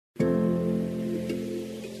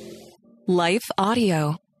Life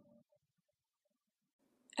Audio.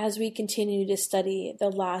 As we continue to study the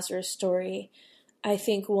Lazarus story, I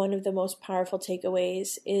think one of the most powerful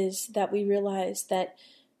takeaways is that we realize that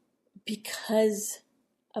because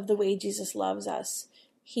of the way Jesus loves us,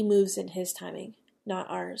 he moves in his timing, not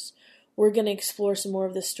ours. We're going to explore some more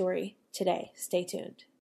of this story today. Stay tuned.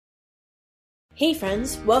 Hey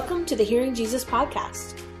friends, welcome to the Hearing Jesus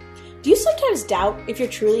podcast. Do you sometimes doubt if you're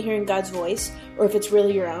truly hearing God's voice or if it's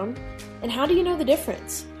really your own? And how do you know the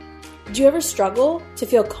difference? Do you ever struggle to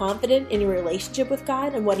feel confident in your relationship with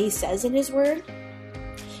God and what he says in his word?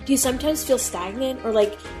 Do you sometimes feel stagnant or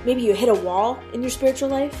like maybe you hit a wall in your spiritual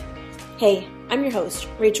life? Hey, I'm your host,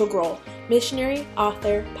 Rachel Grohl, missionary,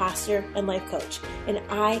 author, pastor, and life coach, and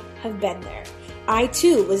I have been there. I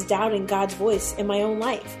too was doubting God's voice in my own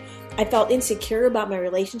life. I felt insecure about my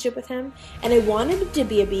relationship with him, and I wanted to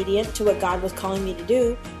be obedient to what God was calling me to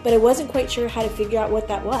do, but I wasn't quite sure how to figure out what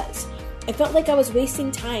that was. I felt like I was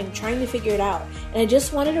wasting time trying to figure it out, and I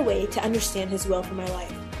just wanted a way to understand his will for my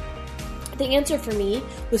life. The answer for me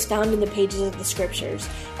was found in the pages of the scriptures,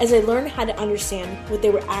 as I learned how to understand what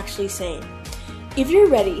they were actually saying. If you're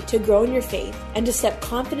ready to grow in your faith and to step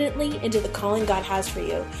confidently into the calling God has for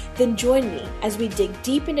you, then join me as we dig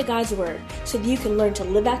deep into God's Word so that you can learn to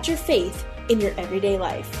live out your faith in your everyday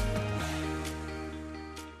life.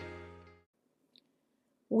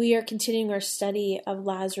 We are continuing our study of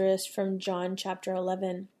Lazarus from John chapter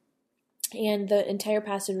 11. And the entire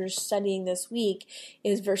passage we're studying this week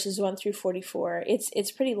is verses 1 through 44.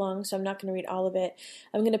 It's pretty long, so I'm not going to read all of it.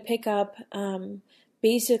 I'm going to pick up...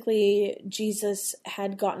 Basically, Jesus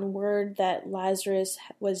had gotten word that Lazarus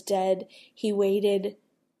was dead. He waited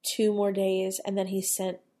 2 more days, and then he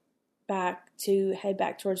sent back to head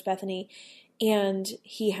back towards Bethany. And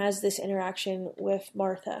he has this interaction with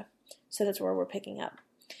Martha. So that's where we're picking up.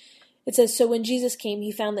 It says, "So when Jesus came,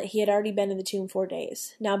 he found that he had already been in the tomb 4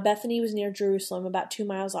 days. Now Bethany was near Jerusalem, about 2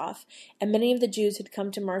 miles off, and many of the Jews had come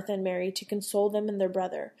to Martha and Mary to console them and their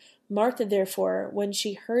brother. Martha, therefore, when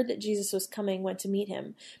she heard that Jesus was coming, went to meet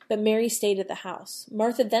him, but Mary stayed at the house.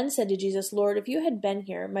 Martha then said to Jesus, 'Lord, if you had been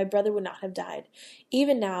here, my brother would not have died.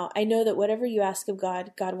 Even now, I know that whatever you ask of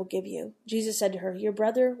God, God will give you.' Jesus said to her, 'Your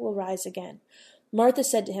brother will rise again.' Martha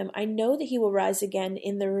said to him, 'I know that he will rise again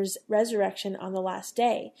in the resurrection on the last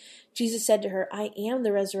day.' Jesus said to her, 'I am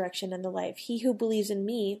the resurrection and the life. He who believes in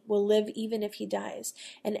me will live even if he dies,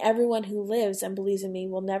 and everyone who lives and believes in me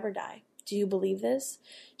will never die. Do you believe this?'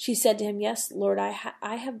 She said to him, 'Yes, Lord, I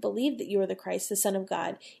have believed that you are the Christ, the Son of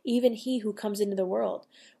God, even he who comes into the world.'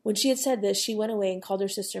 When she had said this, she went away and called her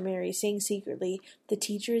sister Mary, saying secretly, 'The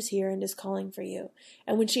teacher is here and is calling for you.'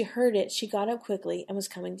 And when she heard it, she got up quickly and was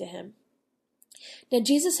coming to him. Now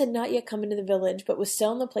Jesus had not yet come into the village, but was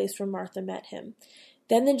still in the place where Martha met him.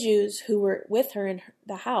 Then the Jews who were with her in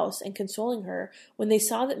the house and consoling her, when they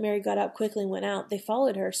saw that Mary got up quickly and went out, they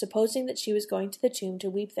followed her, supposing that she was going to the tomb to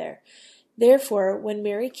weep there. Therefore, when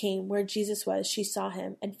Mary came where Jesus was, she saw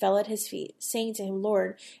him and fell at his feet, saying to him,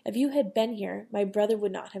 'Lord, if you had been here, my brother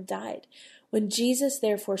would not have died.' When Jesus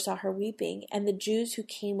therefore saw her weeping, and the Jews who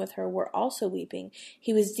came with her were also weeping,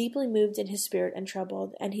 he was deeply moved in his spirit and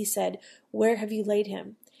troubled, and he said, 'Where have you laid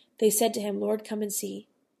him?' They said to him, 'Lord, come and see.'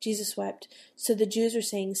 Jesus wept. So the Jews were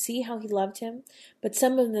saying, 'See how he loved him?' But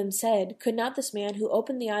some of them said, 'Could not this man who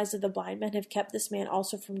opened the eyes of the blind man have kept this man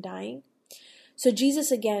also from dying?' So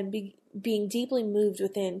Jesus again, being deeply moved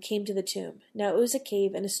within, came to the tomb. Now it was a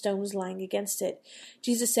cave, and a stone was lying against it.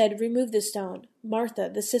 Jesus said, 'Remove the stone.' Martha,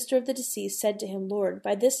 the sister of the deceased, said to him, 'Lord,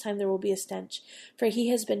 by this time there will be a stench, for he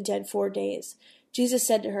has been dead 4 days.' Jesus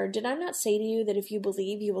said to her, 'Did I not say to you that if you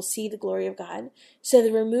believe, you will see the glory of God?' So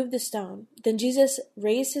they removed the stone. Then Jesus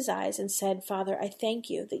raised his eyes and said, 'Father, I thank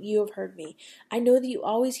you that you have heard me. I know that you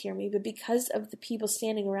always hear me, but because of the people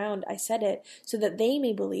standing around, I said it, so that they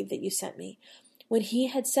may believe that you sent me.' When he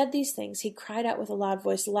had said these things, he cried out with a loud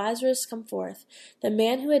voice, 'Lazarus, come forth.' The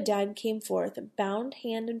man who had died came forth, bound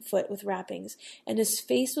hand and foot with wrappings, and his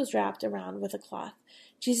face was wrapped around with a cloth.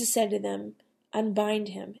 Jesus said to them, 'Unbind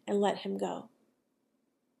him and let him go.'"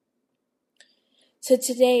 So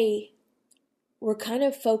today, we're kind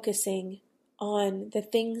of focusing on the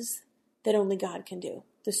things that only God can do,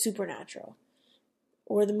 the supernatural,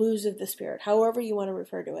 or the moves of the Spirit, however you want to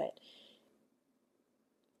refer to it.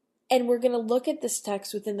 And we're going to look at this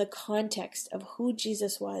text within the context of who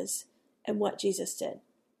Jesus was and what Jesus did.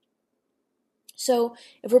 So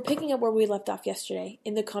if we're picking up where we left off yesterday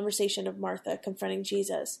in the conversation of Martha confronting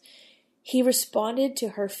Jesus, he responded to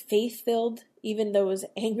her faith-filled, even though it was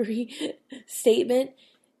angry, statement.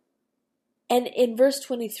 And in verse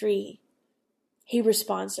 23, he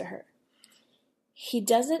responds to her. He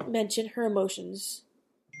doesn't mention her emotions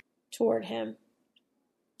toward him.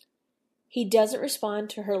 He doesn't respond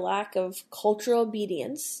to her lack of cultural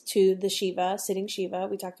obedience to the Shiva, sitting Shiva,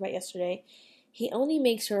 we talked about yesterday. He only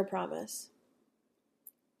makes her a promise.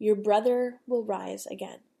 Your brother will rise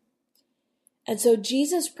again. And so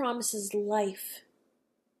Jesus promises life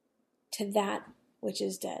to that which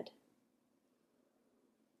is dead.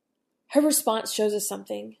 Her response shows us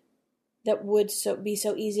something that would be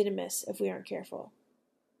so easy to miss if we aren't careful.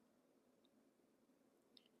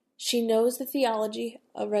 She knows the theology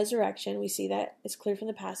of resurrection. We see that. It's clear from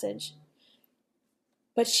the passage.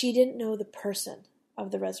 But she didn't know the person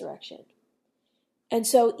of the resurrection. And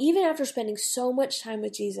so even after spending so much time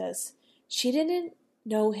with Jesus, she didn't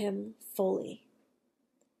know him fully.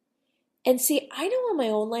 And see, I know in my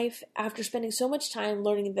own life, after spending so much time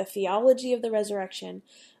learning the theology of the resurrection,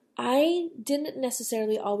 I didn't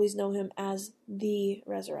necessarily always know him as the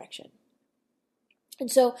resurrection. And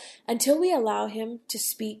so until we allow him to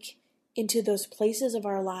speak into those places of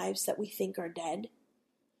our lives that we think are dead,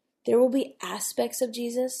 there will be aspects of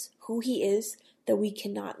Jesus, who he is, that we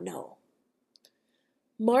cannot know.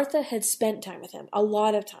 Martha had spent time with him, a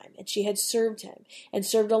lot of time, and she had served him and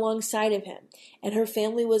served alongside of him. And her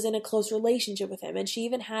family was in a close relationship with him. And she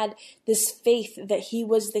even had this faith that he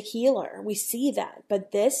was the healer. We see that.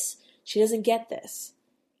 But this, she doesn't get this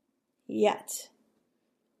yet.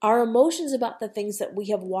 Our emotions about the things that we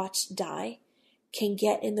have watched die can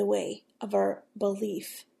get in the way of our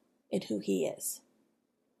belief in who he is.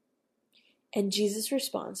 And Jesus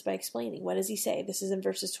responds by explaining. What does he say? This is in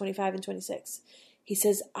verses 25 and 26. He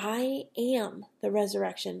says, I am the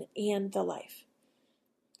resurrection and the life.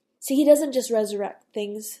 See, he doesn't just resurrect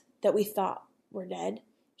things that we thought were dead.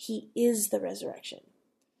 He is the resurrection.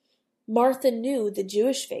 Martha knew the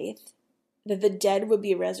Jewish faith that the dead would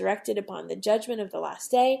be resurrected upon the judgment of the last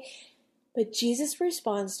day. But Jesus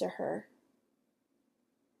responds to her,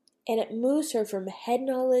 and it moves her from head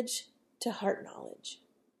knowledge to heart knowledge.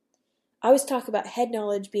 I always talk about head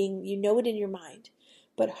knowledge being you know it in your mind,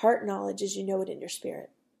 but heart knowledge is you know it in your spirit.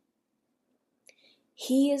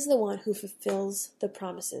 He is the one who fulfills the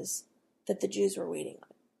promises that the Jews were waiting on.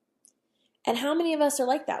 And how many of us are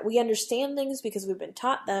like that? We understand things because we've been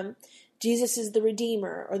taught them. Jesus is the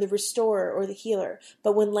Redeemer or the Restorer or the Healer.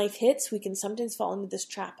 But when life hits, we can sometimes fall into this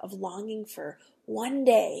trap of longing for one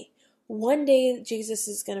day Jesus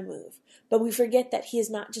is going to move. But we forget that he is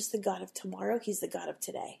not just the God of tomorrow, he's the God of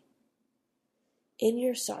today. In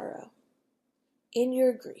your sorrow, in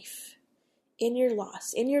your grief, in your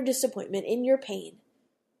loss, in your disappointment, in your pain,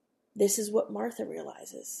 this is what Martha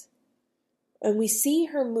realizes. And we see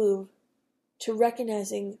her move to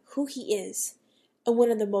recognizing who he is, and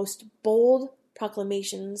one of the most bold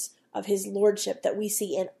proclamations of his lordship that we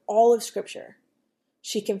see in all of Scripture.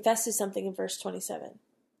 She confesses something in verse 27.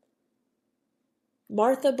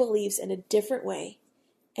 Martha believes in a different way,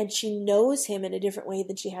 and she knows him in a different way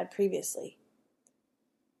than she had previously.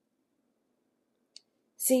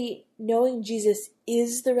 See, knowing Jesus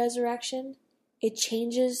is the resurrection, it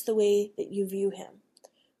changes the way that you view him,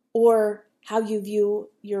 or how you view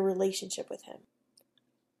your relationship with him.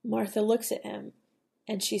 Martha looks at him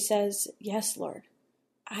and she says, yes, Lord,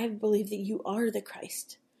 I believe that you are the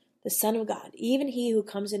Christ, the Son of God, even he who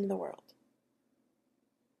comes into the world.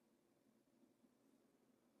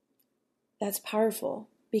 That's powerful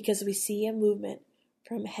because we see a movement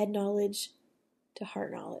from head knowledge to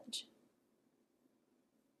heart knowledge.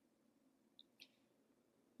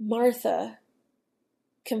 Martha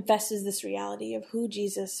confesses this reality of who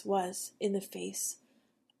Jesus was in the face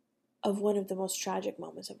of one of the most tragic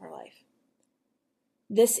moments of her life.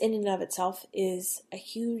 This in and of itself is a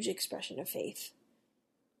huge expression of faith.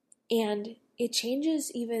 And it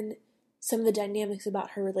changes even some of the dynamics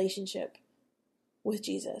about her relationship with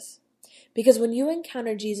Jesus. Because when you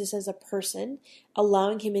encounter Jesus as a person,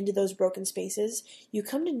 allowing him into those broken spaces, you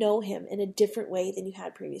come to know him in a different way than you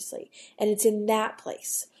had previously. And it's in that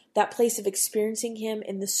place of experiencing him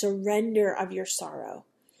in the surrender of your sorrow,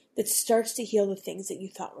 that starts to heal the things that you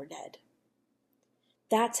thought were dead.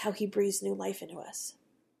 That's how he breathes new life into us.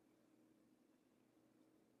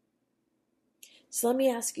 So let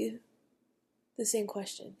me ask you the same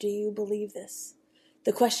question. Do you believe this?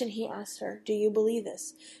 The question he asked her, do you believe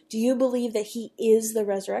this? Do you believe that he is the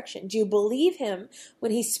resurrection? Do you believe him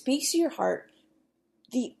when he speaks to your heart,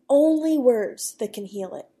 the only words that can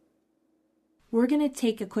heal it? We're going to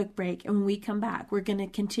take a quick break, and when we come back, we're going to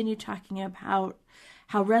continue talking about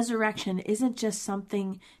how resurrection isn't just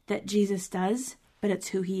something that Jesus does, but it's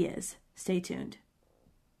who he is. Stay tuned.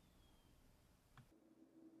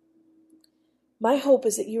 My hope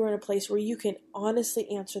is that you are in a place where you can honestly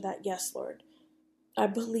answer that, yes, Lord. I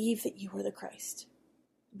believe that you are the Christ.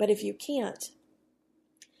 But if you can't,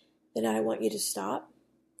 then I want you to stop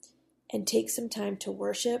and take some time to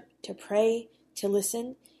worship, to pray, to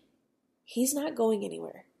listen. He's not going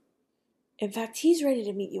anywhere. In fact, he's ready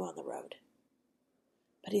to meet you on the road.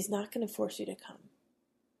 But he's not going to force you to come.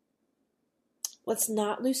 Let's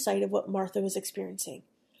not lose sight of what Martha was experiencing.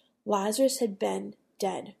 Lazarus had been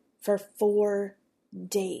dead for 4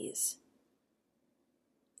 days.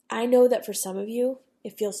 I know that for some of you,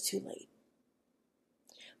 it feels too late.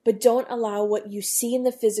 But don't allow what you see in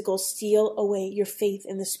the physical steal away your faith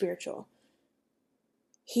in the spiritual.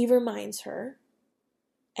 He reminds her,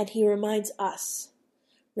 and he reminds us,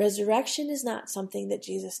 resurrection is not something that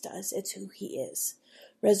Jesus does, it's who he is.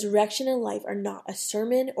 Resurrection and life are not a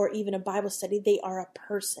sermon or even a Bible study, they are a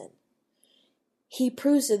person. He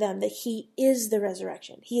proves to them that he is the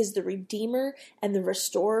resurrection. He is the Redeemer and the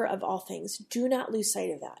Restorer of all things. Do not lose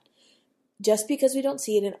sight of that. Just because we don't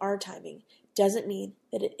see it in our timing doesn't mean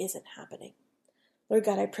that it isn't happening. Lord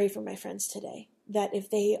God, I pray for my friends today that if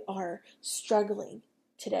they are struggling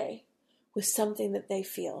today with something that they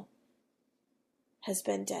feel has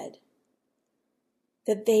been dead,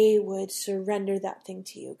 that they would surrender that thing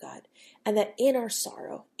to you, God, and that in our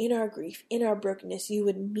sorrow, in our grief, in our brokenness, you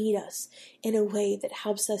would meet us in a way that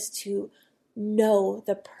helps us to know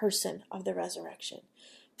the person of the resurrection.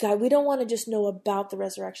 God, we don't want to just know about the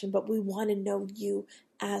resurrection, but we want to know you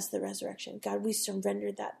as the resurrection. God, we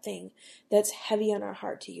surrender that thing that's heavy on our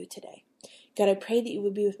heart to you today. God, I pray that you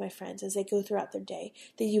would be with my friends as they go throughout their day,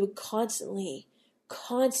 that you would constantly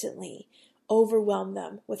overwhelm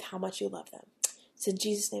them with how much you love them. It's in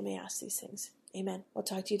Jesus' name I ask these things. Amen. I'll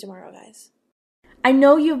talk to you tomorrow, guys. I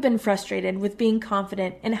know you've been frustrated with being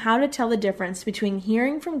confident in how to tell the difference between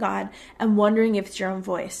hearing from God and wondering if it's your own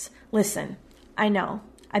voice. Listen, I know.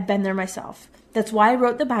 I've been there myself. That's why I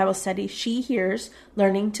wrote the Bible study, She Hears,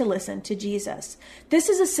 Learning to Listen to Jesus. This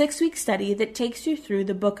is a 6-week study that takes you through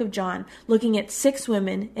the book of John, looking at 6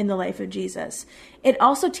 women in the life of Jesus. It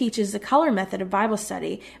also teaches the color method of Bible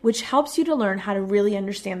study, which helps you to learn how to really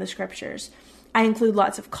understand the scriptures. I include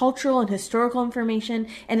lots of cultural and historical information,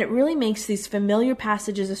 and it really makes these familiar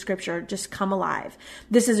passages of scripture just come alive.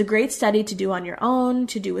 This is a great study to do on your own,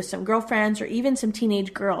 to do with some girlfriends, or even some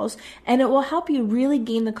teenage girls, and it will help you really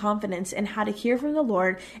gain the confidence in how to hear from the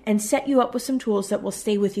Lord and set you up with some tools that will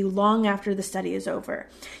stay with you long after the study is over.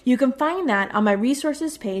 You can find that on my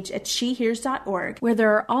resources page at shehears.org, where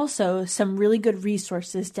there are also some really good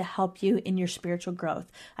resources to help you in your spiritual growth.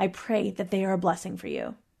 I pray that they are a blessing for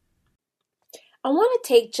you. I want to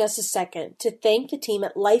take just a second to thank the team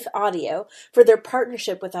at Life Audio for their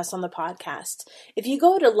partnership with us on the podcast. If you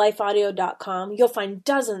go to lifeaudio.com, you'll find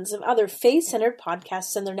dozens of other faith-centered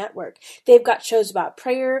podcasts in their network. They've got shows about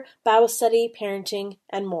prayer, Bible study, parenting,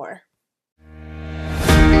 and more.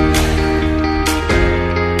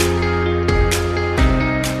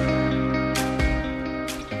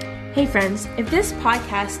 Hey friends, if this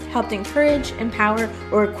podcast helped encourage, empower,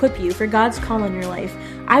 or equip you for God's call in your life,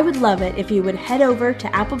 I would love it if you would head over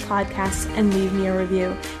to Apple Podcasts and leave me a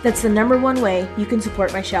review. That's the #1 way you can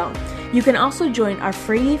support my show. You can also join our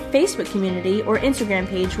free Facebook community or Instagram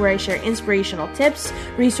page where I share inspirational tips,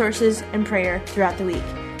 resources, and prayer throughout the week.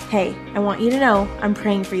 Hey, I want you to know I'm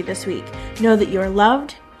praying for you this week. Know that you are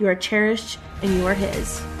loved, you are cherished, and you are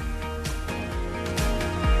His.